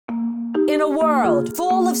In a world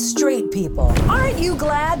full of straight people, aren't you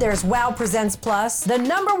glad there's WOW Presents Plus, the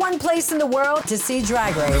 #1 place in the world to see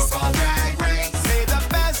Drag Race? RuPaul Drag Race, say the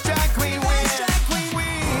best drag queen wins.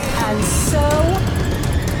 And so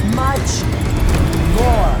much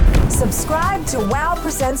more. Subscribe to WOW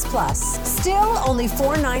Presents Plus. Still only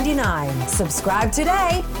 $4.99. Subscribe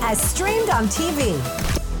today as streamed on TV.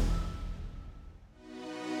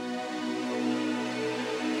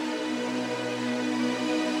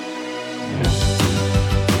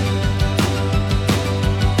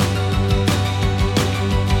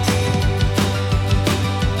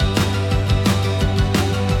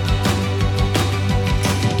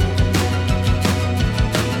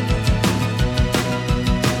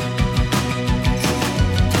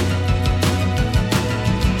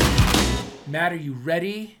 Matt, are you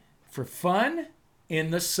ready for fun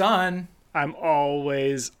in the sun? I'm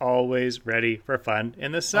always ready for fun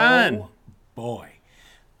in the sun. Oh, boy.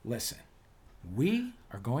 Listen, we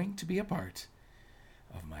are going to be a part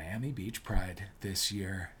of Miami Beach Pride this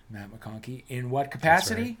year, Matt McConkey. In what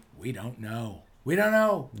capacity? Right. We don't know. We don't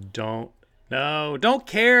know. Don't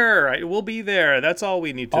care. We'll be there. That's all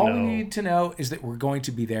we need to know. All we need to know is that we're going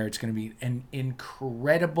to be there. It's going to be an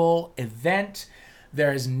incredible event.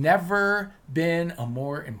 There has never been a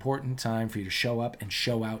more important time for you to show up and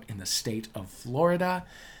show out in the state of Florida.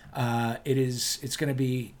 It's going to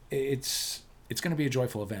be a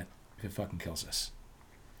joyful event if it fucking kills us.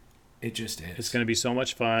 It just is. It's going to be so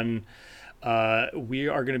much fun. We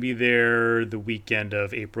are going to be there the weekend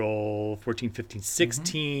of April 14th, 15th,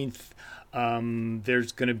 16th.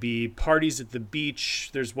 There's going to be parties at the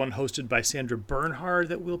beach. There's one hosted by Sandra Bernhard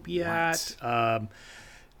that we'll be at.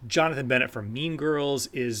 Jonathan Bennett from Mean Girls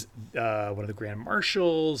is one of the Grand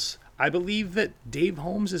Marshals. I believe that Dave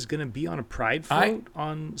Holmes is going to be on a Pride float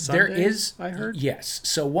on Sunday. There is, I heard. Yes.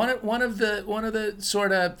 So one of the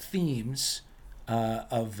sort of themes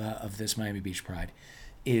of this Miami Beach Pride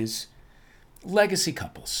is legacy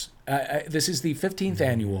couples. This is the 15th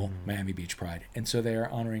annual Miami Beach Pride, and so they are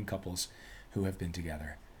honoring couples who have been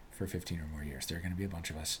together for 15 or more years. There are going to be a bunch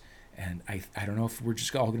of us. And I don't know if we're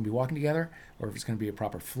just all going to be walking together or if it's going to be a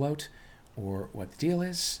proper float or what the deal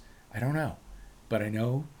is. I don't know. But I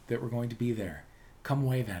know that we're going to be there. Come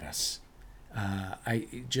wave at us.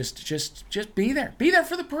 I just be there. Be there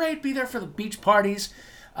for the parade. Be there for the beach parties.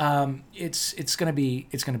 It's going to be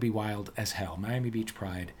wild as hell.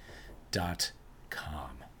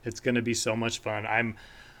 MiamiBeachPride.com. It's going to be so much fun.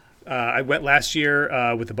 I went last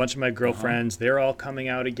year with a bunch of my girlfriends. They're all coming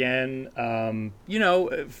out again,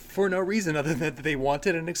 for no reason other than that they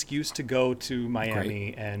wanted an excuse to go to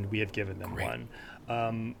Miami, and we had given them one.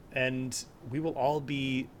 And we will all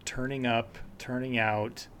be turning up, turning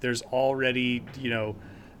out. There's already,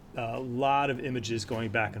 a lot of images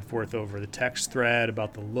going back and forth over the text thread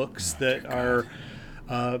about the looks that are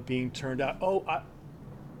being turned out.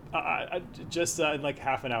 I just in like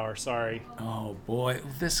half an hour. Sorry. Oh boy,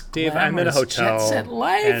 this Dave. I'm in a hotel, jet set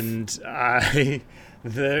life. And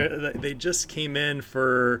they just came in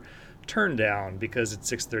for turn down because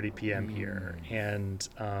it's 6:30 p.m. here, and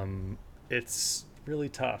it's really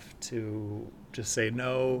tough to just say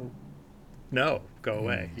no, go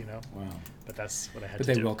away. Wow. But that's what I had to do.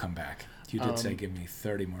 But they will come back. You did say give me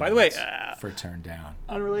 30 more. By the way, for turn down.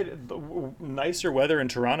 Unrelated, but nicer weather in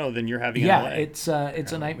Toronto than you're having in LA. It's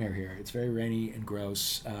a nightmare here. It's very rainy and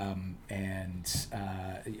gross, and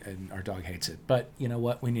our dog hates it. But you know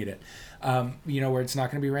what? We need it. Where it's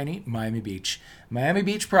not going to be rainy? Miami Beach. Miami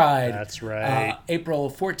Beach Pride. That's right. April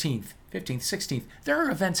 14th, 15th, 16th. There are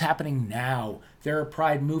events happening now. There are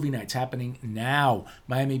Pride movie nights happening now.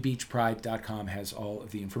 MiamiBeachPride.com has all of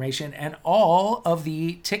the information and all of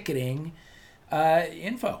the ticketing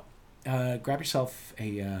info. Grab yourself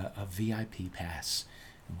a VIP pass,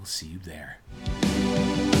 and we'll see you there.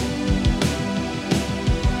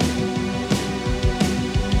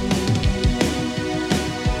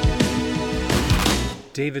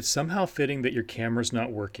 Dave, it's somehow fitting that your camera's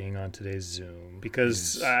not working on today's Zoom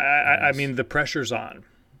because, I mean, the pressure's on.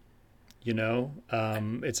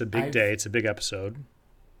 It's a big day. It's a big episode.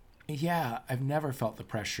 Yeah, I've never felt the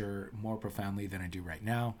pressure more profoundly than I do right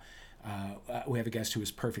now. We have a guest who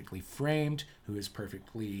is perfectly framed, who is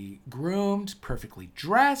perfectly groomed, perfectly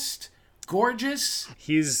dressed, gorgeous.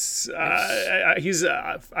 He's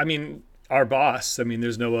our boss. I mean,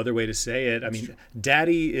 there's no other way to say it. I mean,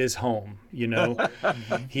 Daddy is home,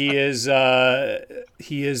 He is,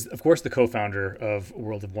 of course, the co-founder of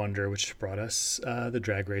World of Wonder, which brought us the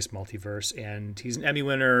Drag Race multiverse. And he's an Emmy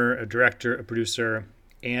winner, a director, a producer,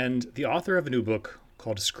 and the author of a new book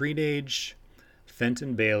called Screen Age.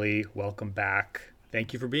 Fenton Bailey, welcome back.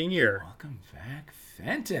 Thank you for being here. Welcome back,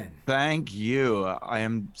 Fenton. Thank you. I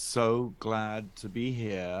am so glad to be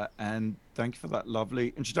here, and thank you for that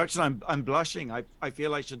lovely introduction. I'm blushing. I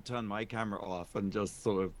feel I should turn my camera off and just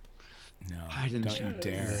sort of No, hide in don't you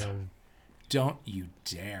dare. Don't you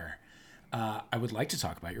dare. I would like to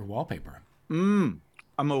talk about your wallpaper. I'm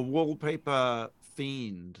a wallpaper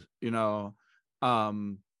fiend, you know.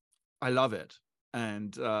 I love it.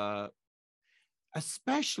 And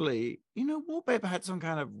especially, you know, wallpaper had some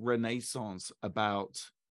kind of renaissance about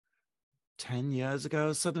 10 years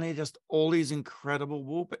ago. Suddenly just all these incredible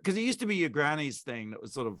wallpaper, because it used to be your granny's thing that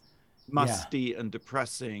was sort of musty and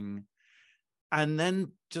depressing, and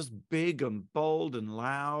then just big and bold and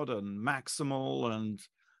loud and maximal, and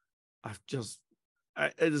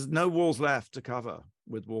there's no walls left to cover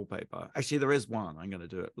with wallpaper. Actually, there is one. I'm going to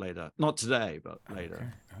do it later, not today, but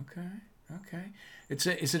later. Okay.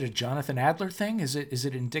 Is it a Jonathan Adler thing? Is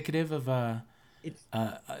it indicative of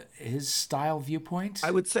his style viewpoint?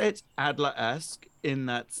 I would say it's Adler-esque in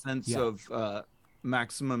that sense of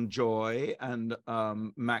maximum joy and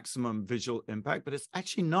maximum visual impact, but it's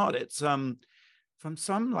actually not. It's from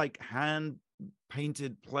some like hand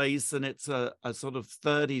painted place, and it's a sort of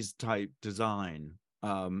 30s type design.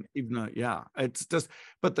 Even though, it's just,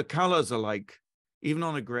 but the colors are like, even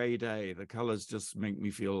on a gray day, the colors just make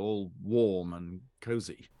me feel all warm and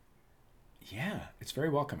cozy. Yeah, it's very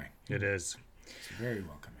welcoming. It is. It's very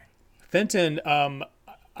welcoming. Fenton, I'm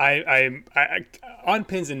on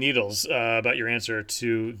pins and needles about your answer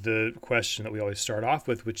to the question that we always start off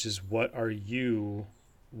with, which is, what are you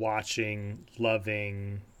watching,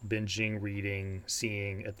 loving, binging, reading,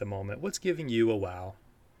 seeing at the moment? What's giving you a wow?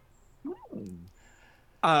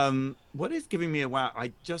 What is giving me a wow?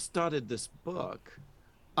 I just started this book,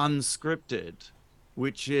 Unscripted,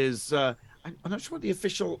 which is I'm not sure what the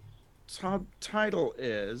official title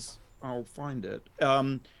is. I'll find it.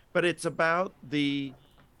 But it's about the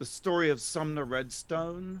story of Sumner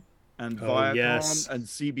Redstone and Viacom and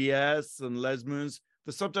CBS and Les Moons.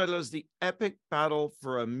 The subtitle is The Epic Battle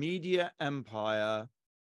for a Media Empire.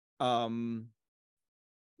 The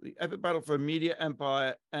Epic Battle for a Media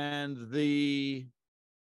Empire and the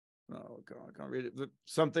I can't read it.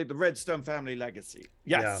 The Redstone Family Legacy.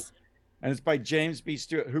 Yes. Yeah. And it's by James B.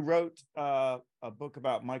 Stewart, who wrote a book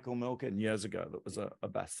about Michael Milken years ago that was a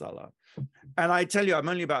bestseller. And I tell you, I'm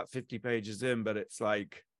only about 50 pages in, but it's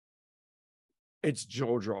like, it's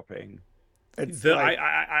jaw-dropping.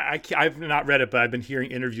 I've not read it, but I've been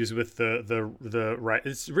hearing interviews with the right.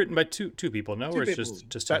 It's written by two people, no, or it's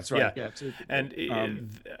just that's right. Yeah,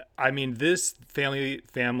 and I mean, this family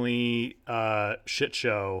shit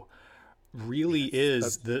show really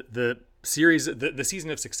is the series, the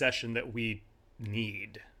season of Succession that we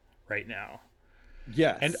need right now.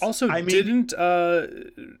 Yes, and also, didn't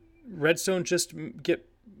Redstone just get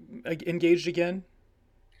engaged again?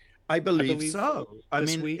 I believe so.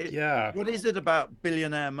 This week, What is it about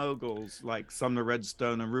billionaire moguls like Sumner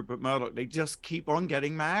Redstone and Rupert Murdoch? They just keep on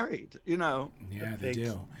getting married, you know. Yeah, they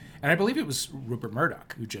do. And I believe it was Rupert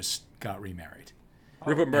Murdoch who just got remarried.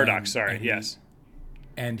 Rupert Murdoch, yes.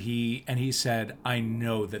 And he said, "I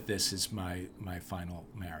know that this is my final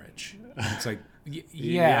marriage." And it's like,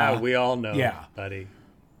 yeah, we all know, buddy.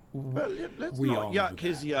 But let's not yuck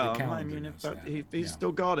his yum. I mean, if he's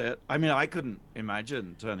still got it. I mean, I couldn't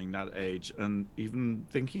imagine turning that age and even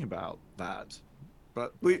thinking about that.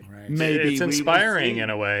 But maybe it's inspiring in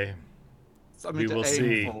a way. Something we will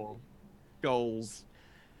see. For. Goals.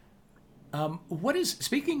 What is,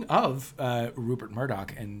 speaking of Rupert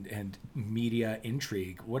Murdoch and media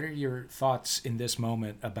intrigue, what are your thoughts in this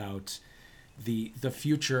moment about the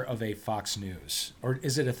future of a Fox News? Or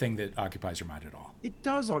is it a thing that occupies your mind at all? It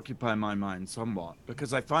does occupy my mind somewhat,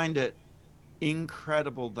 because I find it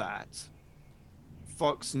incredible that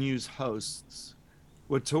Fox News hosts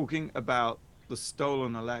were talking about the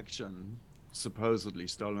stolen election, supposedly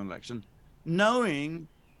stolen election, knowing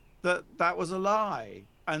that that was a lie.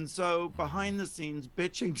 And so behind the scenes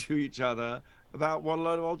bitching to each other about what a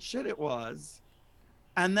load of old shit it was.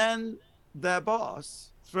 And then their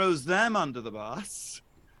boss throws them under the bus,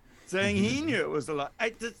 saying he knew it was a lie.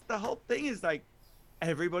 The whole thing is like,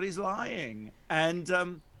 everybody's lying. And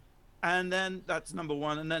then that's number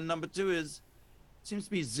one. And then number two is, seems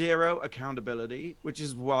to be zero accountability, which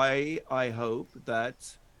is why I hope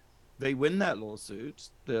that they win that lawsuit.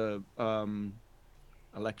 The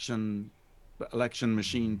election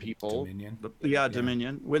machine people, Dominion.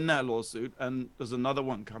 Dominion, win that lawsuit. And there's another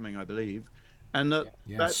one coming, I believe. And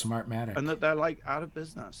that's Smartmatic. And that they're like out of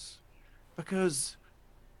business, because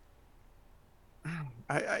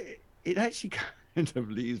it actually kind of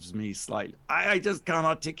leaves me slightly. I just can't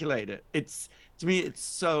articulate it. It's to me, it's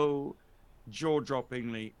so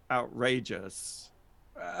jaw-droppingly outrageous.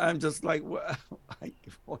 I'm just like, why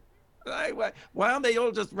aren't they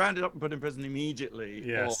all just rounded up and put in prison immediately?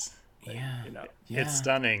 Yes. Yeah. You know, Yeah. It's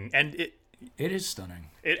stunning, and It is stunning.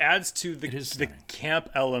 it adds to It is the stunning. camp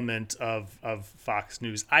element of Fox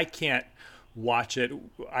News. I can't watch it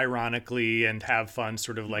ironically and have fun,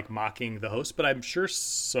 sort of like mocking the host, but I'm sure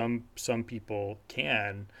some people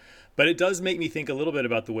can. But it does make me think a little bit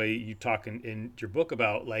about the way you talk in your book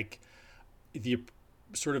about like the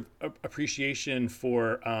sort of appreciation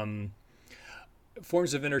for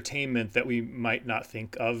forms of entertainment that we might not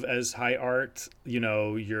think of as high art. You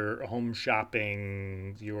know, your home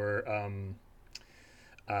shopping, your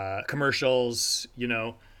commercials, you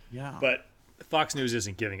know. yeah. But Fox News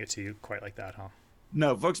isn't giving it to you quite like that, huh?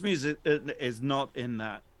 No, Fox News is not in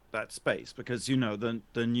that space because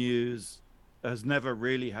the news has never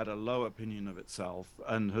really had a low opinion of itself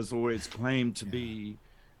and has always claimed to be,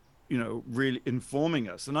 really informing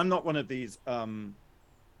us. And I'm not one of these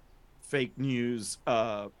fake news.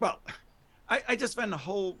 Well, I just found that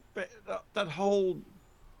whole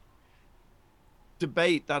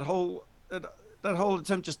debate, that whole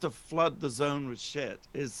attempt just to flood the zone with shit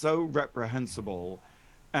is so reprehensible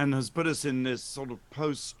and has put us in this sort of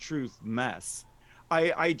post-truth mess.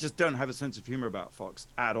 I just don't have a sense of humor about Fox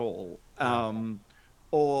at all,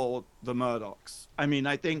 or the Murdochs. I mean,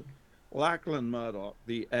 I think Lachlan Murdoch,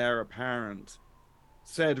 the heir apparent,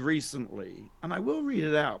 said recently, and I will read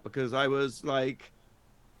it out because I was like,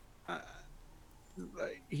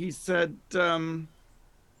 he said that,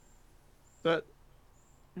 let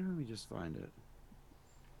me just find it.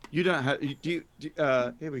 You don't have, here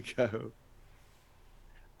we go.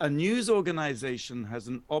 A news organization has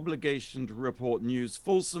an obligation to report news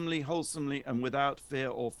fulsomely, wholesomely, and without fear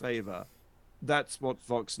or favor. That's what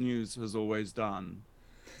Fox News has always done.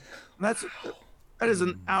 That is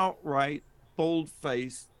an outright,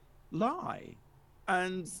 bold-faced lie.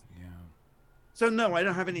 And so, no, I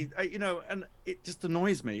don't have any, and it just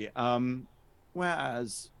annoys me.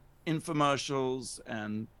 Whereas infomercials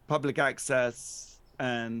and public access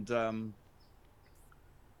and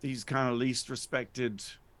these kind of least respected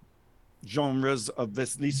genres of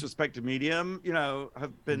this least respected medium,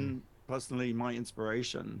 have been personally my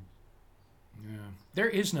inspiration. Yeah. There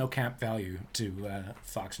is no camp value to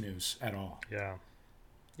Fox News at all. Yeah.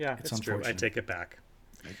 Yeah, It's it's true. I unfortunate. take it back.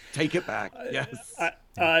 Take it back. Yes.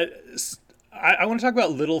 I want to talk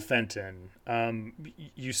about Little Fenton.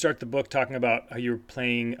 You start the book talking about how you were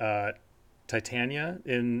playing Titania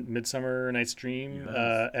in Midsummer Night's Dream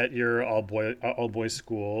at your all boys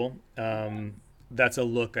school. That's a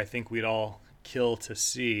look I think we'd all kill to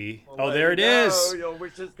see. Well, oh, there it is. Your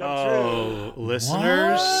wishes come true.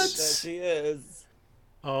 Listeners. There she is.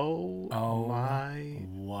 Oh my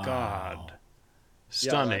Wow. God.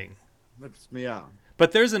 Stunning. Lifts me up.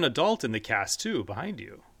 But there's an adult in the cast too behind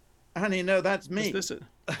you. Honey, no, that's me. Is this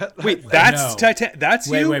Wait, that's That's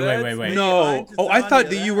Wait, you? wait. No. Just Oh, I thought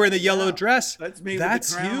Titania, that you were in the yellow yeah. dress. That's me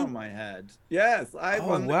That's with the crown you? on my head. Yes, I Oh,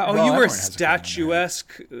 won. wow. Well, Oh, you were a everyone has a crown on their head.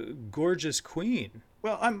 statuesque, gorgeous queen.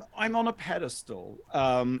 Well, I'm on a pedestal.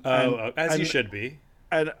 As you should be.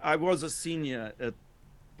 And I was a senior at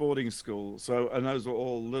boarding school, and those were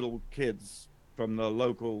all little kids from the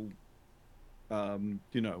local,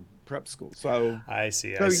 prep school. So I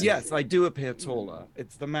see. yes, I do appear taller.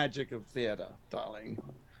 It's the magic of theater, darling.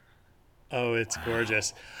 Oh, it's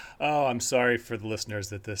gorgeous. Oh, I'm sorry for the listeners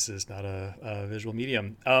that this is not a visual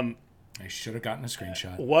medium. I should have gotten a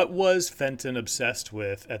screenshot. What was Fenton obsessed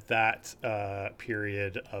with at that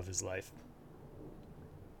period of his life?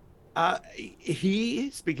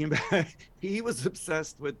 Speaking back, he was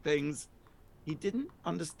obsessed with things he didn't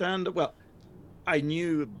understand. Well, I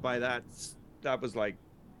knew by that was like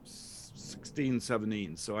 16,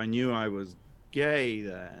 17. So I knew I was gay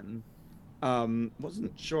then.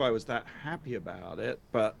 Wasn't sure I was that happy about it,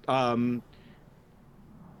 but I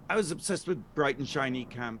was obsessed with bright and shiny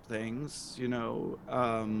camp things,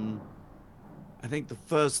 I think the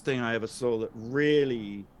first thing I ever saw that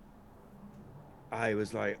really I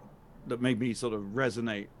was like, that made me sort of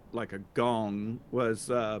resonate like a gong was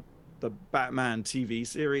the Batman TV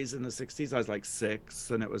series in the 60s. I was like 6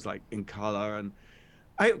 and it was like in color. And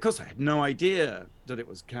of course I had no idea that it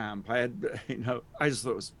was camp. I just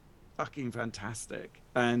thought it was fucking fantastic.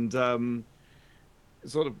 And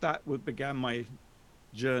sort of that began my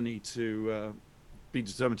journey to be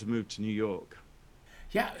determined to move to New York.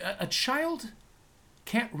 Yeah, a child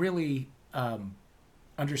can't really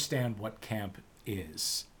understand what camp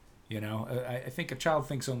is. I think a child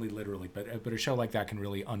thinks only literally, but a show like that can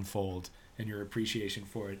really unfold, and your appreciation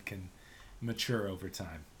for it can mature over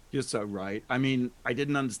time. You're so right. I mean, I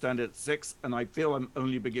didn't understand it at 6, and I feel I'm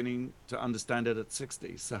only beginning to understand it at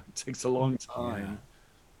 60. So it takes a long time.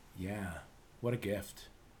 Yeah. What a gift.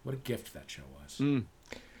 What a gift that show was.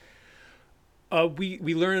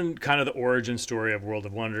 We learn kind of the origin story of World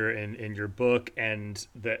of Wonder in your book, and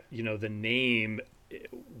that the name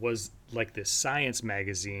was like this science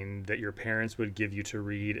magazine that your parents would give you to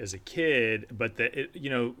read as a kid, but that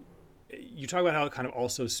you talk about how it kind of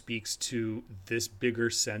also speaks to this bigger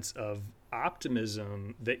sense of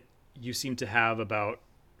optimism that you seem to have about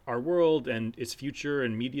our world and its future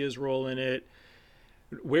and media's role in it.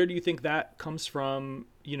 Where do you think that comes from?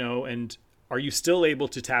 And are you still able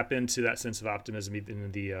to tap into that sense of optimism even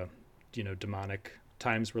in the demonic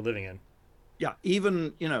times we're living in? Yeah,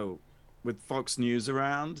 even with Fox News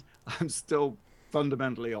around, I'm still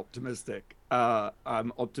fundamentally optimistic.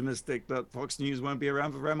 I'm optimistic that Fox News won't be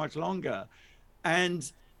around for very much longer.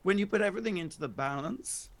 And when you put everything into the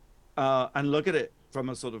balance and look at it from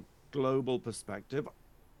a sort of global perspective,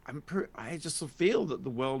 I just feel that the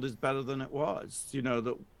world is better than it was.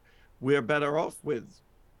 That we're better off with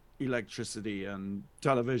electricity and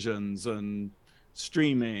televisions and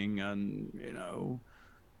streaming and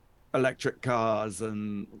electric cars,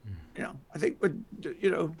 and I think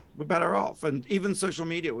we're better off. And even social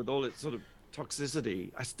media, with all its sort of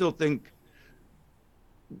toxicity, I still think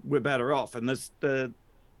we're better off. And the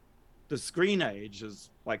screen age, as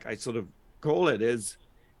like I sort of call it, is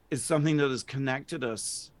something that has connected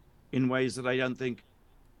us in ways that I don't think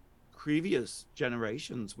previous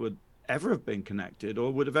generations would ever have been connected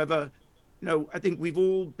or would have ever. I think we've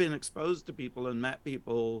all been exposed to people and met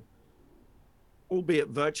people, albeit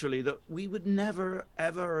virtually, that we would never,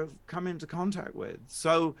 ever have come into contact with.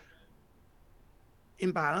 So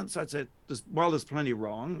in balance, I'd say there's plenty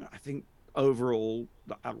wrong, I think overall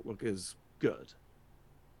the outlook is good.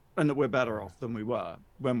 And that we're better off than we were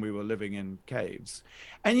when we were living in caves.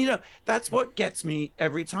 And, that's what gets me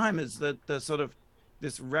every time, is that the sort of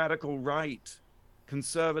this radical right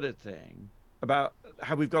conservative thing about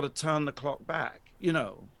how we've got to turn the clock back,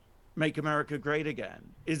 make America great again,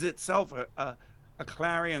 is itself a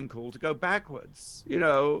clarion call to go backwards.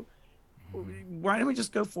 Why don't we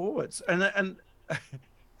just go forwards? And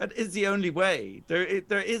that is the only way. There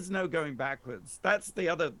is no going backwards. That's the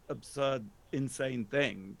other absurd, insane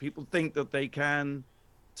thing. People think that they can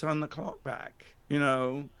turn the clock back.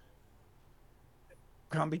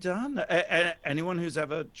 Can't be done. Anyone who's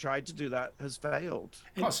ever tried to do that has failed.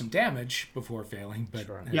 Caused some damage before failing, but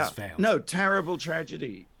has failed. No, terrible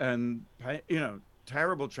tragedy, and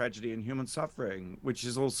terrible tragedy and human suffering, which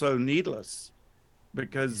is also needless,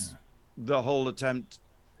 because the whole attempt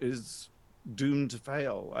is doomed to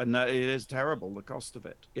fail, and it is terrible, the cost of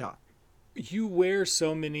it. Yeah. You wear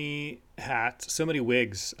so many hats, so many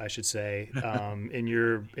wigs, I should say, in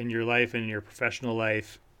your life and in your professional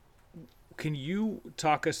life. Can you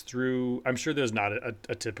talk us through, I'm sure there's not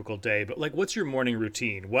a typical day, but like, what's your morning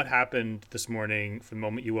routine? What happened this morning from the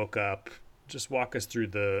moment you woke up? Just walk us through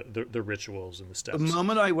the rituals and the steps. The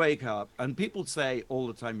moment I wake up, and people say all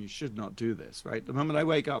the time, you should not do this, right? The moment I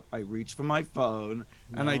wake up, I reach for my phone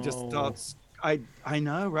and I just start, I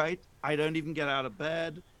know, right? I don't even get out of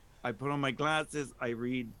bed. I put on my glasses, I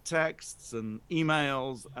read texts and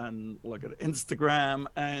emails and look at Instagram,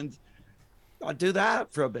 and I do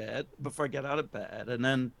that for a bit before I get out of bed. And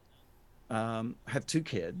then have 2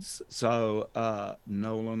 kids. So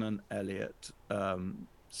Nolan and Elliot,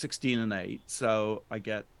 16 and 8. So I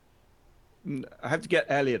have to get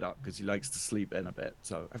Elliot up because he likes to sleep in a bit.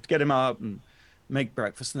 So I have to get him up and make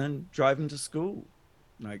breakfast and then drive him to school.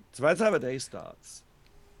 So that's how the day starts.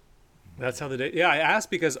 That's how the day. Yeah, I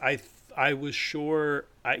asked because I was sure,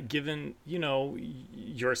 given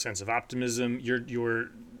your sense of optimism,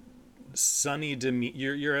 your sunny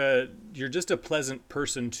demeanor, you're just a pleasant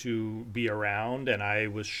person to be around, and I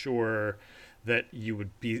was sure that you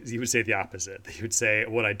would say the opposite. That you would say,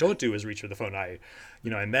 what I don't do is reach for the phone. I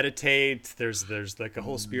meditate. There's like a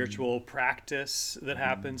whole spiritual practice that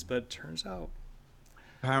happens, but turns out.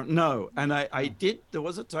 No, and I did. There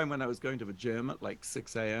was a time when I was going to the gym at like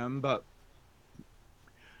 6 a.m., but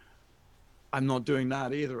I'm not doing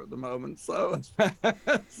that either at the moment. So,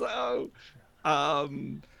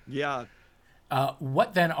 yeah.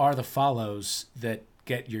 What then are the follows that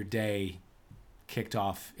get your day kicked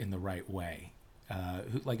off in the right way?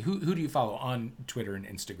 Who do you follow on Twitter and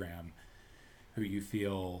Instagram who you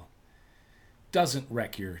feel doesn't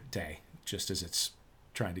wreck your day just as it's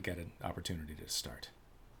trying to get an opportunity to start?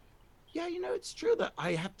 Yeah, it's true that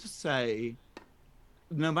I have to say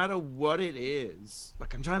no matter what it is,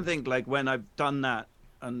 like I'm trying to think, like when I've done that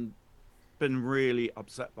and been really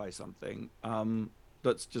upset by something,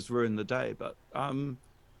 that's just ruined the day. But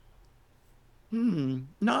no,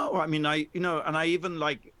 I mean, and I even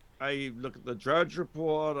like, I look at the Drudge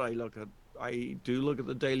Report, I do look at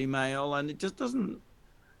the Daily Mail, and it just doesn't.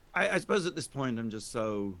 I suppose at this point I'm just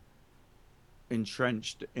so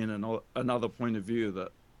entrenched in another point of view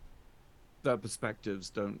that their perspectives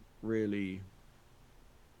don't really.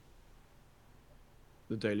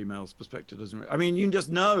 The Daily Mail's perspective doesn't. I mean, you just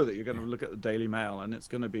know that you're going to look at the Daily Mail and it's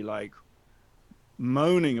going to be like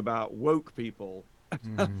moaning about woke people.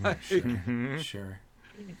 Sure.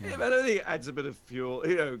 Yeah, but I don't think it adds a bit of fuel.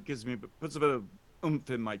 You know, puts a bit of oomph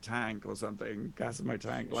in my tank or something, gas in my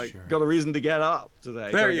tank. Like, got a reason to get up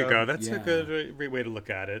today. There you go. That's a good way to look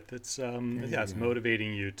at it. It's it's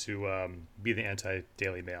motivating you to be the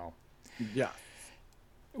anti-Daily Mail. Yeah.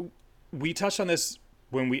 We touched on this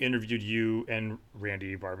when we interviewed you and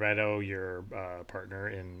Randy Barbato, your partner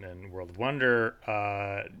in World of Wonder,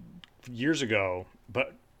 years ago.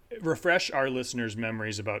 But refresh our listeners'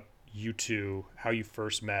 memories about you two, how you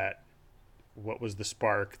first met, what was the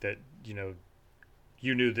spark that you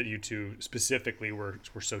knew that you two specifically were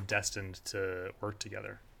so destined to work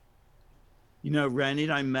together. Randy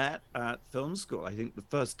and I met at film school. I think the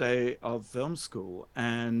first day of film school,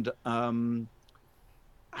 and I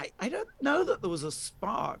don't know that there was a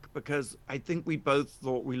spark because I think we both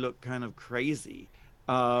thought we looked kind of crazy.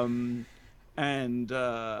 And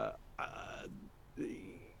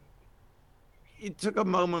it took a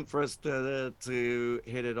moment for us to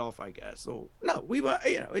hit it off, I guess. Or no, we were,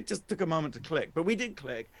 it just took a moment to click, but we did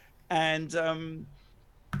click. And I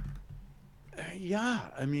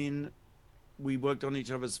mean, we worked on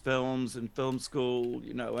each other's films in film school,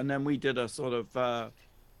 and then we did a sort of,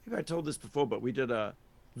 maybe I told this before, but we did a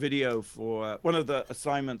video for one of the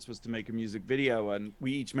assignments was to make a music video, and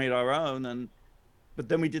we each made our own, but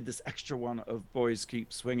then we did this extra one of Boys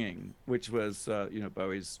Keep Swinging, which was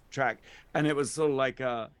Bowie's track, and it was sort of like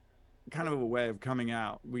a kind of a way of coming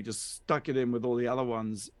out. We just stuck it in with all the other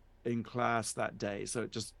ones in class that day, so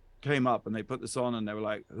it just came up and they put this on and they were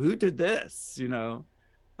like, who did this? So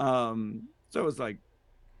it was like,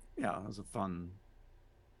 it was a fun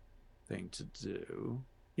thing to do.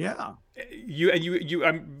 Yeah. You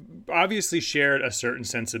obviously shared a certain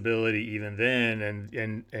sensibility even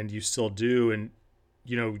then, and you still do. And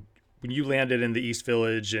when you landed in the East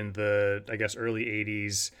Village in the, I guess, early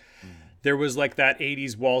 80s, there was like that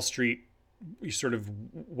 80s Wall Street sort of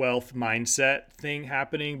wealth mindset thing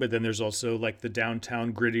happening, but then there's also like the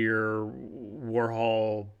downtown grittier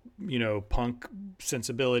Warhol, punk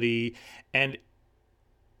sensibility, and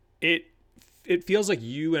it feels like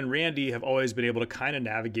you and Randy have always been able to kind of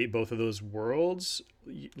navigate both of those worlds,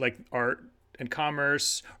 like art and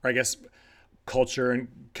commerce, or I guess culture and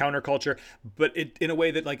counterculture, but in a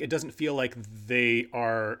way that like it doesn't feel like they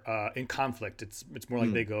are in conflict. It's more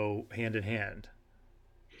like they go hand in hand.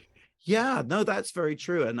 Yeah, no, that's very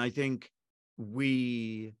true. And I think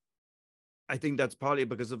that's partly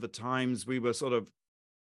because of the times we were sort of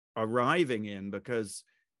arriving in, because,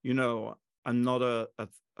 I'm not a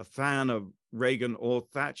fan of Reagan or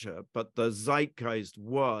Thatcher, but the zeitgeist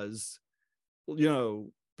was,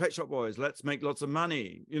 Pet Shop Boys, let's make lots of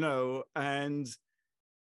money, and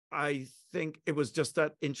I think it was just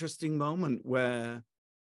that interesting moment where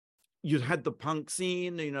you'd had the punk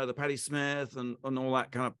scene, the Patti Smith and all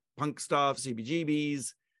that kind of punk stuff,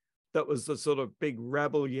 CBGBs, that was the sort of big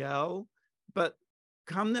rebel yell. But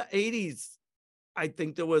come the 80s, I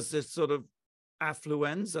think there was this sort of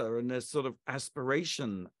affluenza and this sort of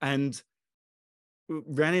aspiration. And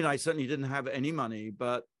Randy and I certainly didn't have any money,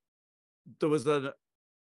 but there was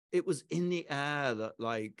it was in the air that,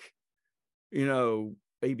 like,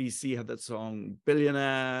 ABC had that song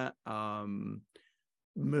Billionaire,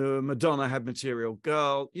 Madonna had Material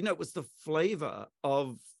Girl. It was the flavor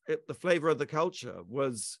of it. The flavor of the culture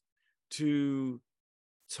was to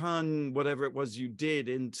turn whatever it was you did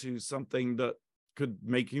into something that could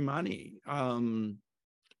make you money.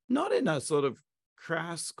 Not in a sort of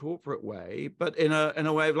crass corporate way, but in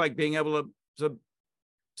a way of like being able to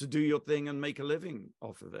do your thing and make a living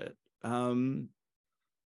off of it. And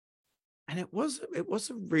it was a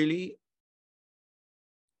really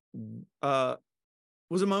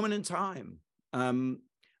was a moment in time.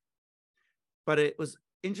 But it was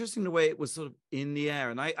interesting the way it was sort of in the air.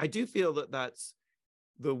 And I do feel that that's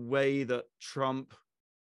the way that Trump,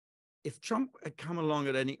 if Trump had come along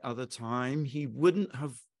at any other time, he wouldn't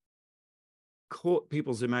have caught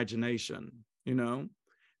people's imagination,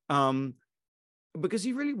 because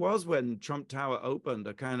he really was, when Trump Tower opened,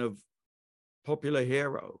 a kind of popular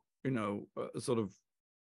hero, sort of,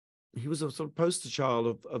 he was a sort of poster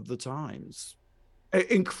child of the times.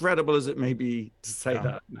 Incredible as it may be to say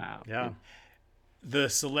that now. Yeah. The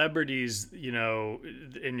celebrities,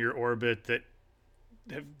 in your orbit that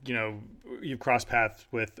have, you've crossed paths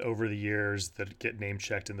with over the years that get name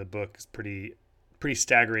checked in the book is pretty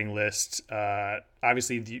staggering list.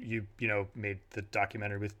 Obviously, you made the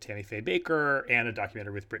documentary with Tammy Faye Baker and a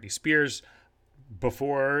documentary with Britney Spears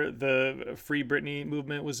before the Free Britney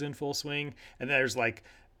movement was in full swing. And there's like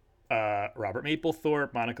Robert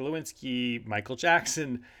Mapplethorpe, Monica Lewinsky, Michael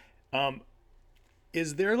Jackson.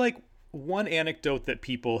 Is there like one anecdote that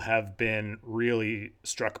people have been really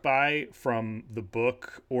struck by from the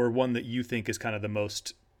book, or one that you think is kind of the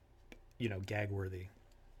most, gag worthy?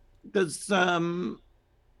 There's,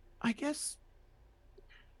 I guess,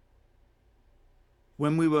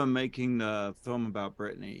 when we were making the film about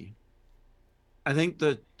Britney, I think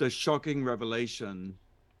the shocking revelation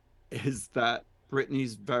is that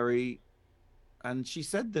Britney's and she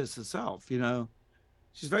said this herself,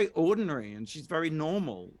 she's very ordinary and she's very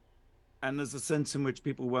normal. And there's a sense in which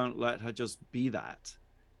people won't let her just be that.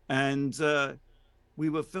 And we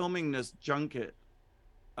were filming this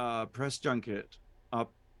press junket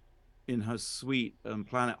up in her suite on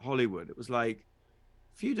Planet Hollywood. It was like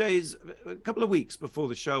a couple of weeks before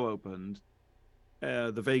the show opened,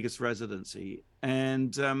 the Vegas residency.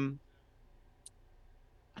 And I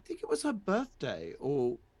think it was her birthday,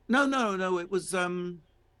 or no, it was it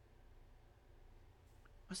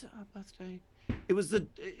her birthday? It was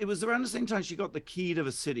around the same time she got the key to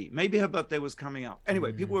the city. Maybe her birthday was coming up.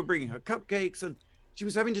 Anyway, people were bringing her cupcakes, and she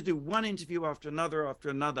was having to do one interview after another.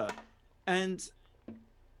 And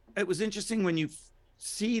it was interesting when you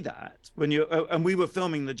see that, and we were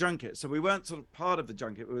filming the junket, so we weren't sort of part of the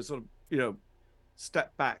junket. We were sort of,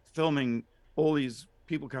 step back, filming all these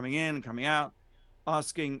people coming in and coming out,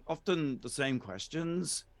 asking often the same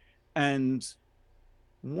questions, and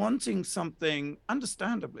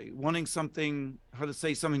understandably wanting her to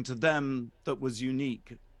say something to them that was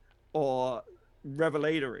unique or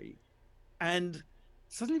revelatory, and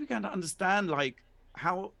suddenly began to understand like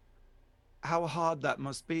how hard that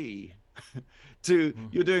must be.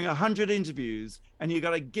 You're doing 100 interviews and you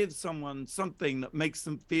got to give someone something that makes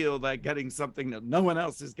them feel they're getting something that no one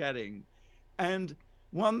else is getting. And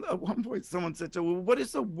at one point someone said to her, well, what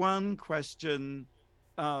is the one question,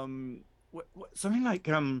 something like,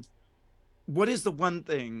 what is the one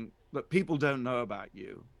thing that people don't know about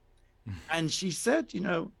you? And she said,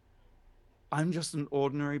 I'm just an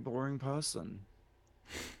ordinary, boring person,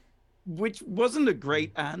 which wasn't a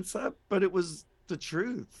great answer, but it was the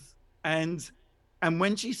truth. And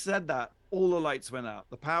when she said that, all the lights went out,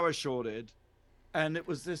 the power shorted, and it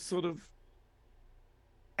was this sort of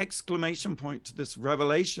exclamation point to this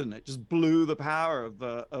revelation. It just blew the power of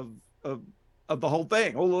the whole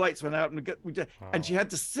thing. All the lights went out, and she had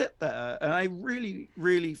to sit there. And I really,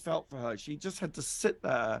 really felt for her. She just had to sit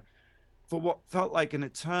there for what felt like an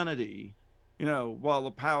eternity, while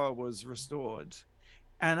the power was restored.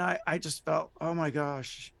 And I just felt, oh my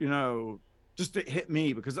gosh, just it hit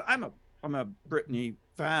me, because I'm a Britney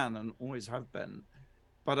fan and always have been.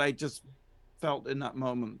 But I just felt in that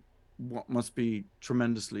moment what must be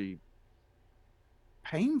tremendously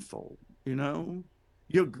painful, You're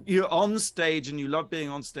on stage and you love being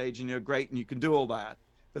on stage and you're great and you can do all that.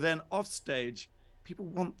 But then off stage, people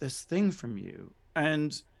want this thing from you.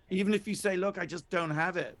 And even if you say, look, I just don't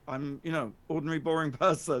have it, I'm, ordinary, boring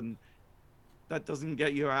person, that doesn't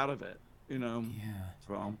get you out of it, Yeah.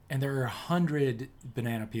 Well, and there are 100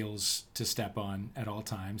 banana peels to step on at all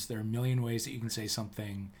times. There are a million ways that you can say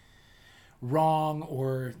something wrong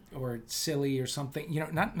or silly or something.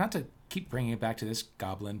 Not to keep bringing it back to this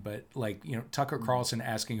goblin, but like, Tucker Carlson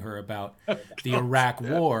asking her about the Iraq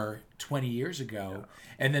War 20 years ago,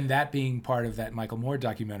 and then that being part of that Michael Moore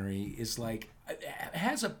documentary is like,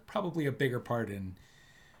 has probably a bigger part in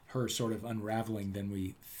her sort of unraveling than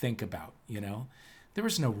we think about, There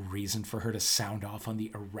was no reason for her to sound off on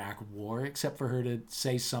the Iraq War except for her to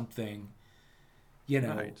say something,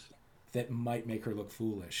 right, that might make her look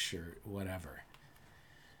foolish or whatever.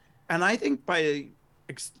 And I think but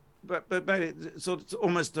so it's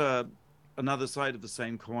almost another side of the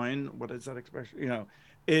same coin. What is that expression?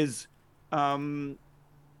 Is the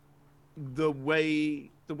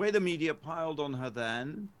way the media piled on her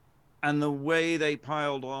then, and the way they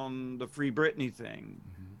piled on the Free Britney thing,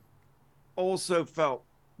 also felt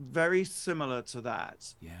very similar to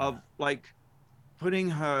that, of like putting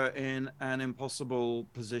her in an impossible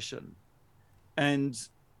position. And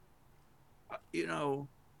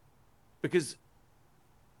because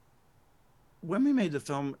when we made the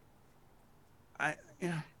film, I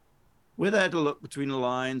we're there to look between the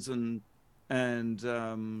lines, and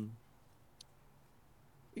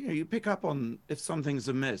you pick up on if something's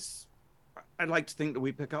amiss. I'd like to think that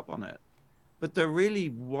we pick up on it, but there really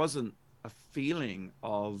wasn't a feeling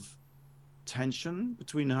of tension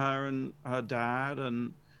between her and her dad,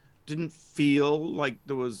 and didn't feel like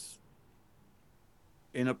there was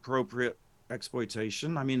inappropriate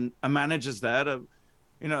exploitation. I mean, a manager's there to,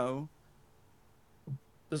 you know,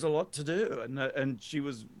 there's a lot to do, and she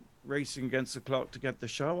was racing against the clock to get the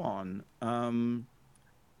show on.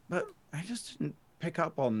 But I just didn't pick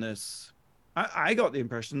up on this. I got the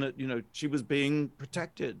impression that she was being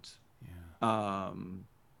protected. Yeah.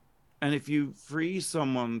 And if you free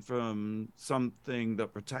someone from something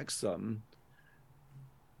that protects them,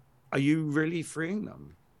 are you really freeing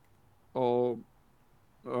them, or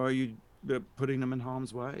are you putting them in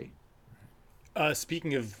harm's way?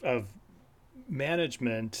 Speaking of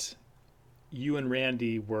management, you and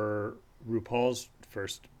Randy were RuPaul's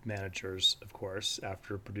first managers, of course,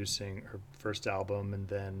 after producing her first album, and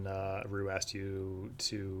then Ru asked you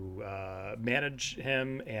to manage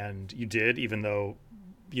him, and you did, even though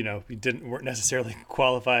you weren't necessarily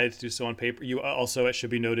qualified to do so on paper. You also, it should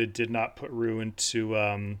be noted, did not put Ru into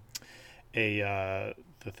the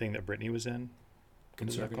thing that Britney was in.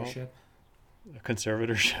 Conservatorship. A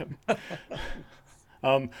conservatorship.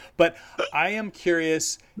 But I am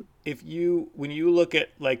curious, when you look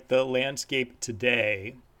at like the landscape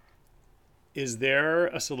today, is there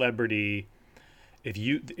a celebrity, if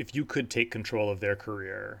you could take control of their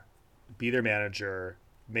career, be their manager,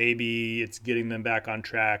 maybe it's getting them back on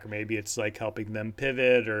track, or maybe it's like helping them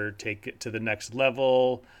pivot or take it to the next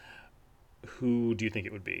level, who do you think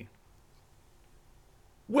it would be?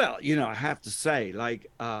 Well, I have to say, like,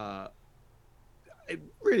 it's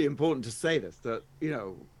really important to say this, that,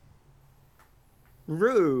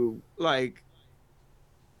 Ru, like,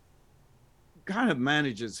 kind of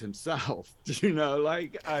manages himself,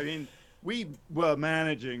 like, I mean, we were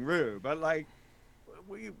managing Ru, but like,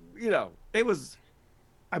 it was,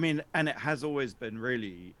 I mean, and it has always been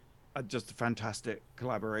really just a fantastic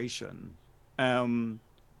collaboration.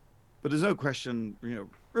 But there's no question, Ru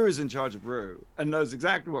is in charge of Ru and knows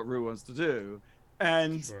exactly what Ru wants to do.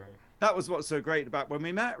 And Sure. That was what's so great about when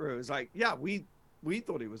we met Ru. It's like, yeah, we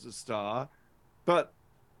thought he was a star, but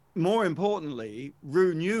more importantly,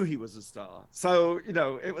 Ru knew he was a star. So,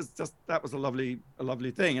 it was just, that was a lovely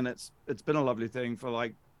thing. And it's been a lovely thing for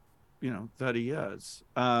like, 30 years.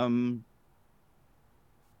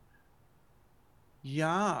 Yeah.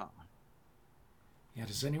 Yeah.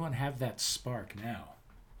 Does anyone have that spark now?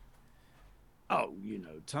 Oh,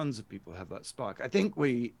 tons of people have that spark. I think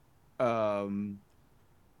we, but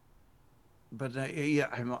yeah,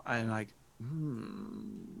 I'm like,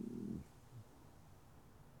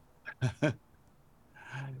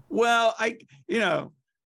 Well, I,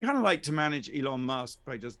 kind of like to manage Elon Musk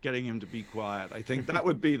by just getting him to be quiet. I think that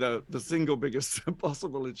would be the single biggest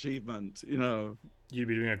possible achievement, You'd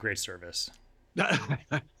be doing a great service.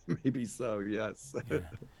 Maybe so, yes. Yeah.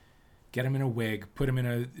 Get him in a wig, put him in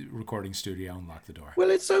a recording studio, and lock the door. Well,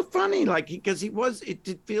 it's so funny, like, because it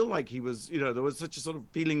did feel like he was, there was such a sort of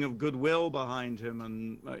feeling of goodwill behind him,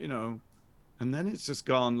 and, and then it's just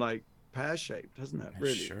gone like pear-shaped, hasn't it?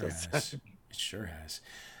 Really? It sure has. It sure has.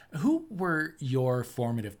 Who were your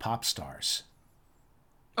formative pop stars?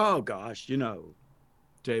 Oh, gosh,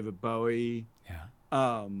 David Bowie. Yeah.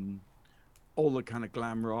 All the kind of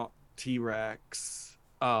glam rock, T-Rex.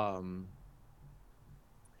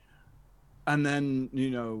 And then,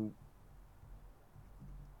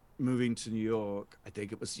 moving to New York, I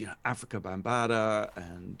think it was, Africa Bambaataa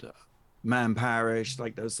and Man Parrish,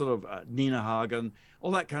 like those sort of Nina Hagen,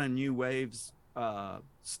 all that kind of new waves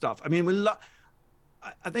stuff. I mean,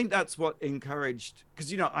 I think that's what encouraged,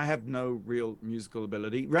 because, I have no real musical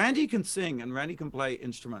ability. Randy can sing and Randy can play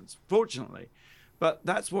instruments, fortunately. But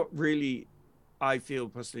that's what really, I feel,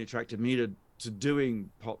 personally attracted me to doing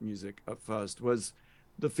pop music at first, was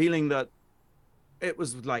the feeling that it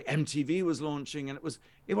was like MTV was launching, and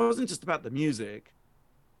it wasn't just about the music.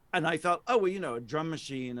 And I thought, oh, well, a drum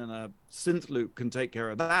machine and a synth loop can take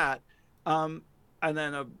care of that. And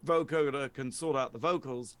then a vocoder can sort out the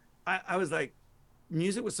vocals. I was like,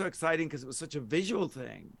 music was so exciting because it was such a visual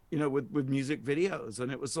thing, with music videos.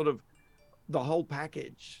 And it was sort of the whole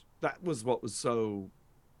package. That was what was so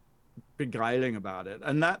beguiling about it.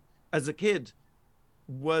 And that, as a kid,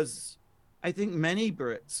 was, I think many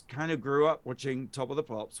Brits kind of grew up watching Top of the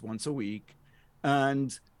Pops once a week,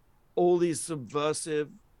 and all these subversive,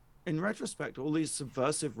 in retrospect, all these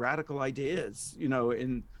subversive radical ideas,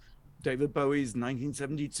 in David Bowie's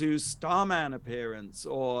 1972 Starman appearance,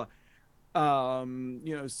 or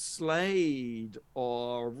Slade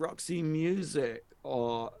or Roxy Music,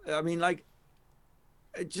 or I mean, like,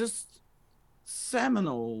 just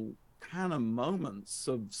seminal kind of moments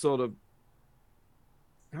of sort of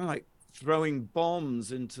kind of like throwing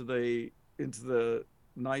bombs into the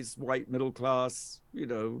nice white middle class,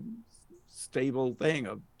 stable thing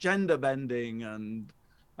of gender bending, and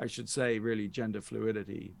I should say really gender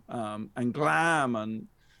fluidity, and glam, and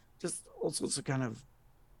just all sorts of kind of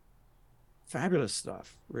fabulous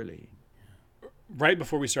stuff, really. Right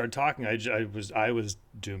before we started talking, I was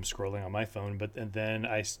doom scrolling on my phone, but and then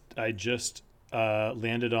I just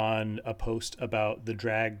landed on a post about the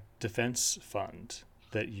Drag Defense Fund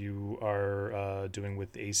that you are doing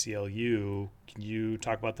with the ACLU. Can you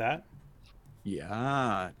talk about that?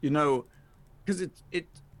 Yeah, because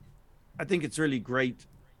I think it's really great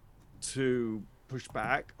to push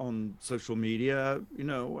back on social media,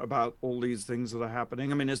 about all these things that are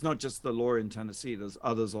happening. I mean, it's not just the law in Tennessee, there's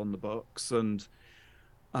others on the books.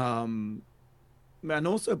 Um, and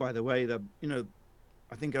also, by the way, I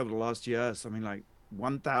think over the last year, something like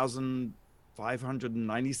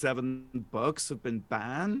 1,597 books have been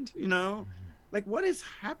banned, Like, what is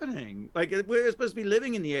happening? Like, we're supposed to be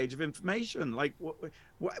living in the age of information. Like,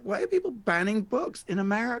 why are people banning books in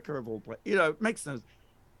America of all places? It makes sense.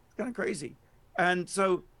 It's kind of crazy. And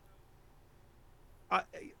so I,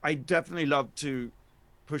 I definitely love to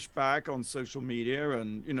push back on social media,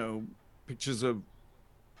 and, pictures of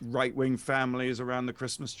right-wing families around the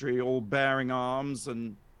Christmas tree all bearing arms,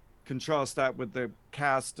 and contrast that with the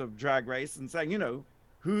cast of Drag Race and saying,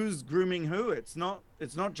 who's grooming who. It's not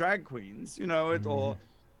drag queens, or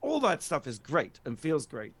all that stuff is great and feels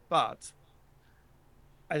great. But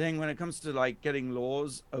I think when it comes to like getting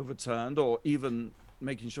laws overturned, or even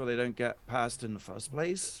making sure they don't get passed in the first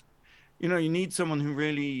place, you need someone who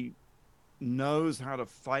really knows how to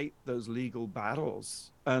fight those legal battles,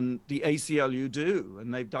 and the ACLU do,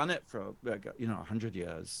 and they've done it for 100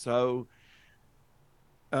 years. So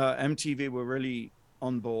MTV were really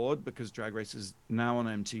on board, because Drag Race is now on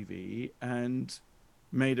MTV, and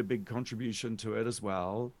made a big contribution to it as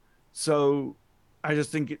well. So I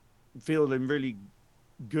just think feel in really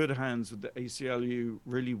good hands with the ACLU,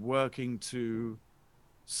 really working to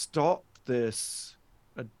stop this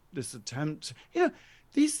attempt.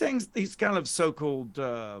 These things, these kind of so-called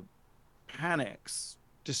panics,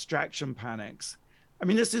 distraction panics. I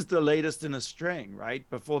mean, this is the latest in a string, right?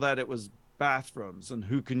 Before that, it was bathrooms and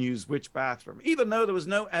who can use which bathroom. Even though there was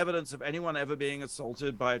no evidence of anyone ever being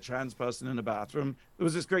assaulted by a trans person in a bathroom, there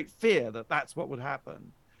was this great fear that that's what would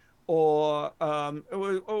happen. Or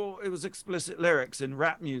it was explicit lyrics in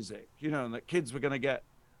rap music, and that kids were going to get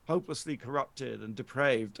hopelessly corrupted and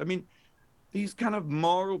depraved. I mean, these kind of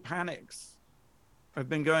moral panics have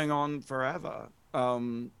been going on forever.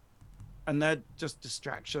 And they're just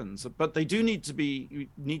distractions, but they do need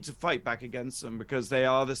to fight back against them, because they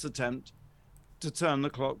are this attempt to turn the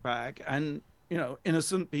clock back, and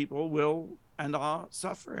innocent people will and are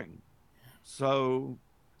suffering. So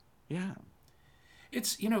yeah,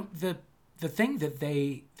 It's the thing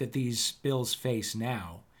that these bills face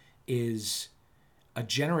now is a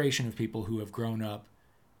generation of people who have grown up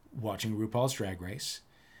watching RuPaul's Drag Race,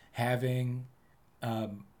 having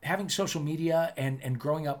social media, and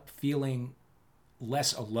growing up feeling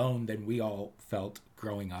less alone than we all felt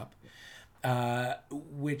growing up,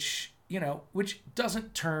 which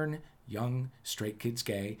doesn't turn young straight kids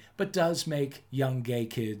gay, but does make young gay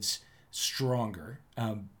kids stronger,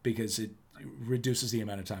 because it reduces the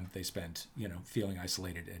amount of time that they spend, feeling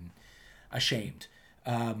isolated and ashamed.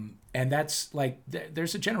 And that's like,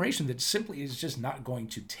 there's a generation that simply is just not going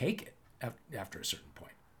to take it after a certain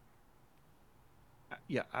point.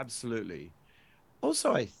 Yeah, absolutely.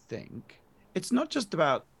 Also, I think it's not just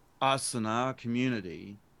about us and our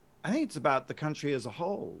community. I think it's about the country as a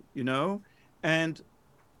whole, And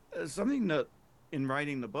something that in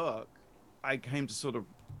writing the book, I came to sort of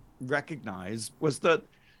recognize was that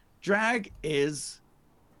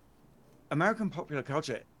American popular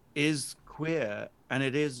culture is queer, and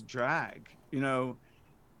it is drag. You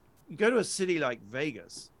go to a city like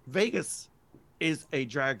Vegas. Vegas is a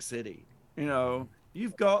drag city.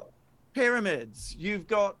 You've got pyramids, you've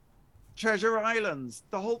got treasure islands.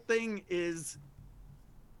 The whole thing is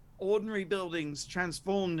ordinary buildings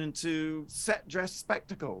transformed into set dress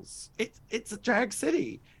spectacles. It's a drag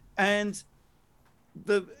city. And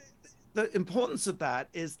the importance of that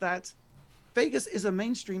is that Vegas is a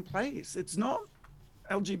mainstream place. It's not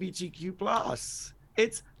LGBTQ plus.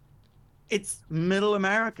 It's middle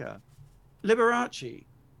America. Liberace,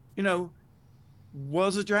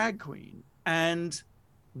 was a drag queen and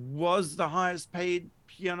was the highest paid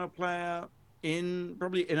piano player in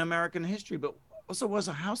probably in American history, but also was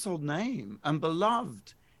a household name and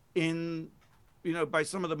beloved in, by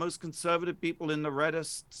some of the most conservative people in the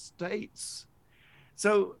reddest states.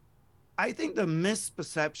 So I think the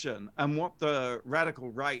misperception and what the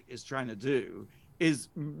radical right is trying to do is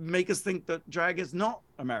make us think that drag is not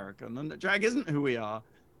American and that drag isn't who we are,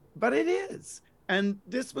 but it is. And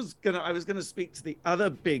I was gonna speak to the other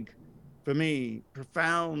big, for me,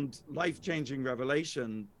 profound, life-changing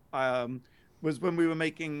revelation, was when we were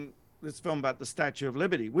making this film about the Statue of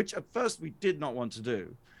Liberty, which at first we did not want to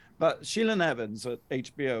do. But Sheila Evans at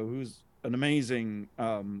HBO, who's an amazing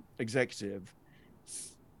executive,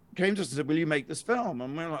 came to us and said, "Will you make this film?"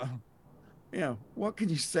 And we're like, what can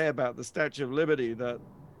you say about the Statue of Liberty that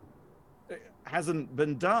hasn't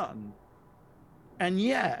been done? And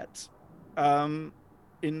yet, in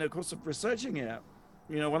the course of researching it,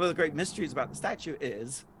 one of the great mysteries about the statue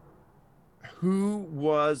is who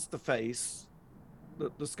was the face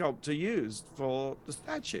that the sculptor used for the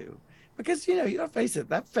statue? Because, you gotta face it,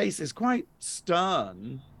 that face is quite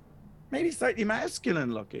stern, maybe slightly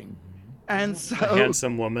masculine looking. And so A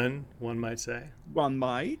handsome woman, one might say. One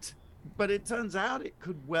might, but it turns out it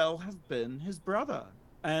could well have been his brother.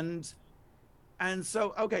 And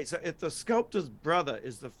so, okay, so if the sculptor's brother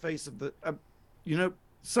is the face of the,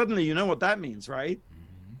 suddenly you know what that means, right?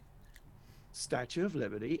 Mm-hmm. Statue of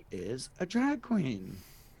Liberty is a drag queen.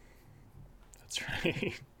 That's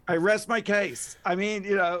right. I rest my case. I mean,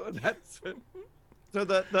 that's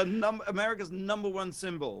so America's #1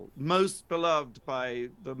 symbol, most beloved by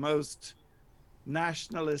the most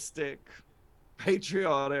nationalistic,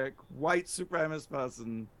 patriotic, white supremacist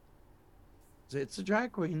person. It's a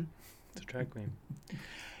drag queen. It's a drag queen.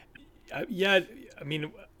 Yeah, I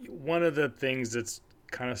mean, one of the things that's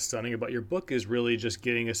kind of stunning about your book is really just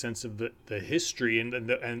getting a sense of the history and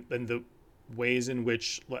the ways in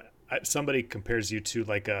which somebody compares you to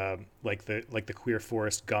like the queer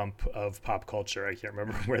Forrest Gump of pop culture. I can't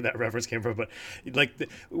remember where that reference came from, but like the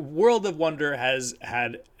World of Wonder has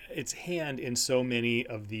had its hand in so many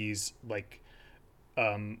of these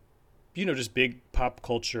just big pop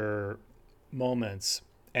culture moments.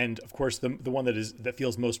 And of course, the one that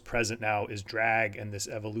feels most present now is drag and this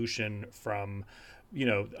evolution from,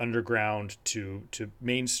 underground to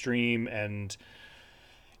mainstream and,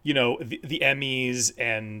 the Emmys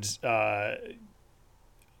and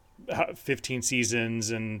 15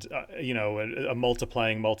 seasons and, a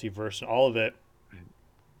multiplying multiverse and all of it.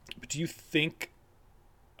 But do you think,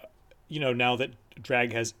 now that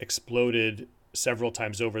drag has exploded several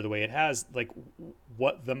times over the way it has, like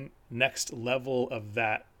what the next level of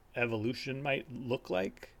that evolution might look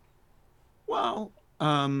like? Well,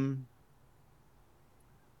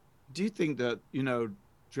 do you think that,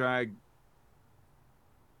 drag,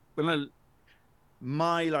 when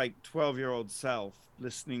my 12-year-old self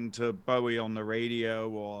listening to Bowie on the radio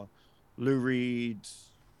or Lou Reed,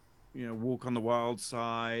 Walk on the Wild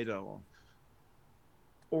Side, or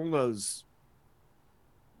all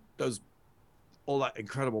all that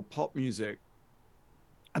incredible pop music,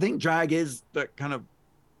 I think drag is that kind of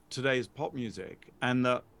today's pop music, and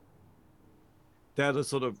that they're the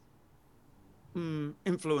sort of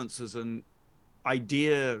influencers and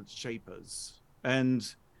idea shapers.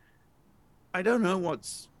 And I don't know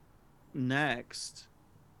what's next,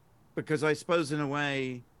 because I suppose in a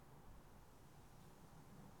way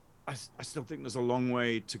I still think there's a long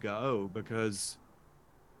way to go, because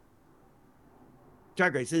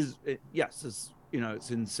Drag Race is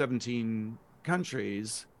it's in 17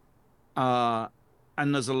 countries, and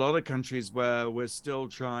there's a lot of countries where we're still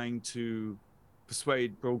trying to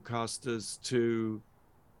persuade broadcasters to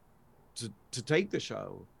take the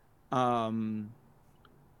show.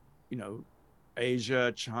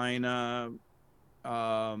 Asia, China,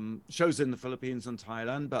 shows in the Philippines and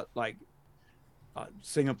Thailand, but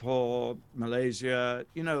Singapore, Malaysia,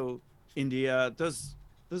 India, there's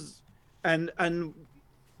and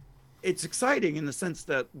it's exciting in the sense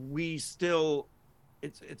that we still,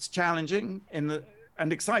 it's challenging and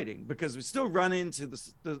exciting, because we still run into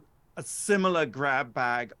a similar grab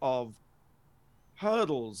bag of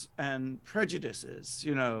hurdles and prejudices.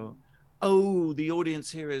 Oh, the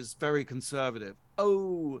audience here is very conservative.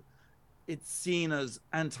 Oh, it's seen as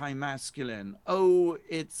anti-masculine. Oh,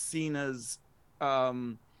 it's seen as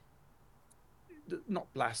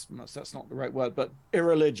not blasphemous, that's not the right word, but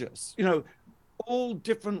irreligious. All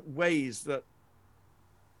different ways that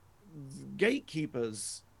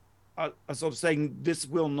gatekeepers are sort of saying, this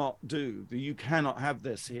will not do, that you cannot have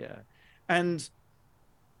this here. And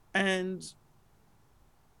I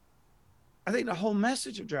think the whole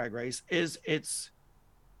message of Drag Race is, it's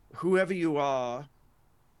whoever you are,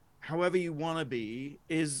 however you want to be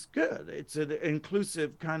is good. It's an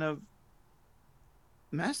inclusive kind of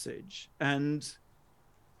message, and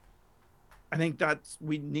I think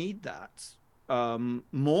we need that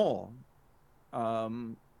more,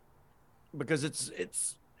 because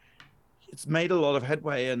it's made a lot of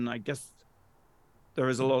headway, and I guess there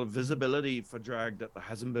is a lot of visibility for drag that there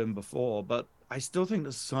hasn't been before, but I still think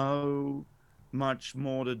there's so much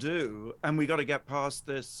more to do, and we got to get past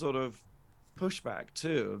this sort of pushback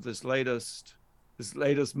too of this latest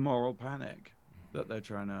moral panic that they're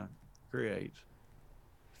trying to create.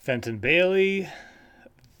 Fenton Bailey,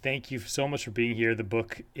 thank you so much for being here. The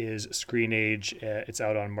book is Screen Age. It's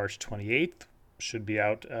out on March 28th. Should be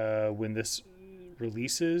out when this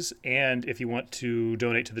releases. And if you want to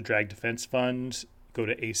donate to the Drag Defense Fund, go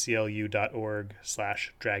to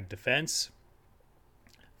aclu.org/dragdefense.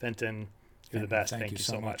 Fenton, you're the best. Thank you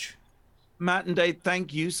so much. Matt and Dave,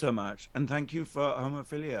 thank you so much. And thank you for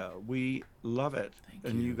Homophilia. We love it.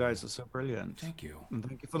 And you guys are so brilliant. Thank you. And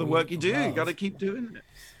thank you for the work you do. You got to keep doing it.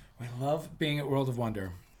 We love being at World of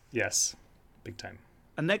Wonder. Yes, big time.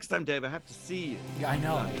 And next time, Dave, I have to see you. Yeah, I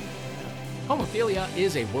know. Homophilia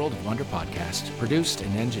is a World of Wonder podcast, produced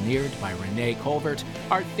and engineered by Renee Colbert.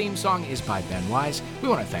 Our theme song is by Ben Wise. We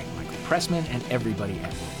want to thank Michael Pressman and everybody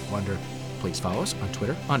at World of Wonder. Please follow us on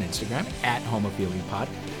Twitter, on Instagram, at HomophiliaPod.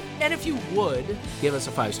 And if you would, give us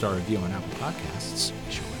a 5-star review on Apple Podcasts.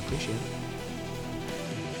 We sure would appreciate it.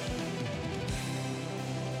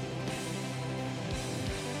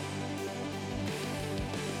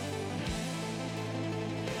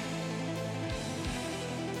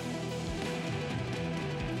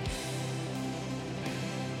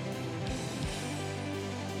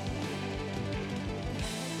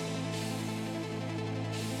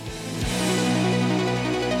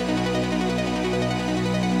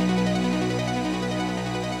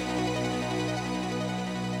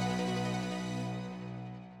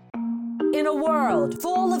 In a world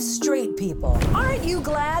full of straight people, aren't you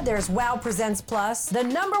glad there's WOW Presents Plus, the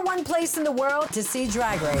 #1 place in the world to see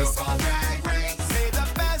Drag Race? RuPaul Drag Race, say the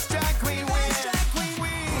best drag queen wins.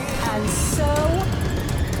 And so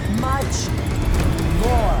much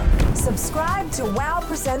more. Subscribe to WOW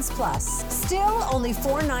Presents Plus. Still only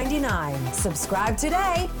 $4.99. Subscribe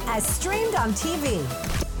today as streamed on TV.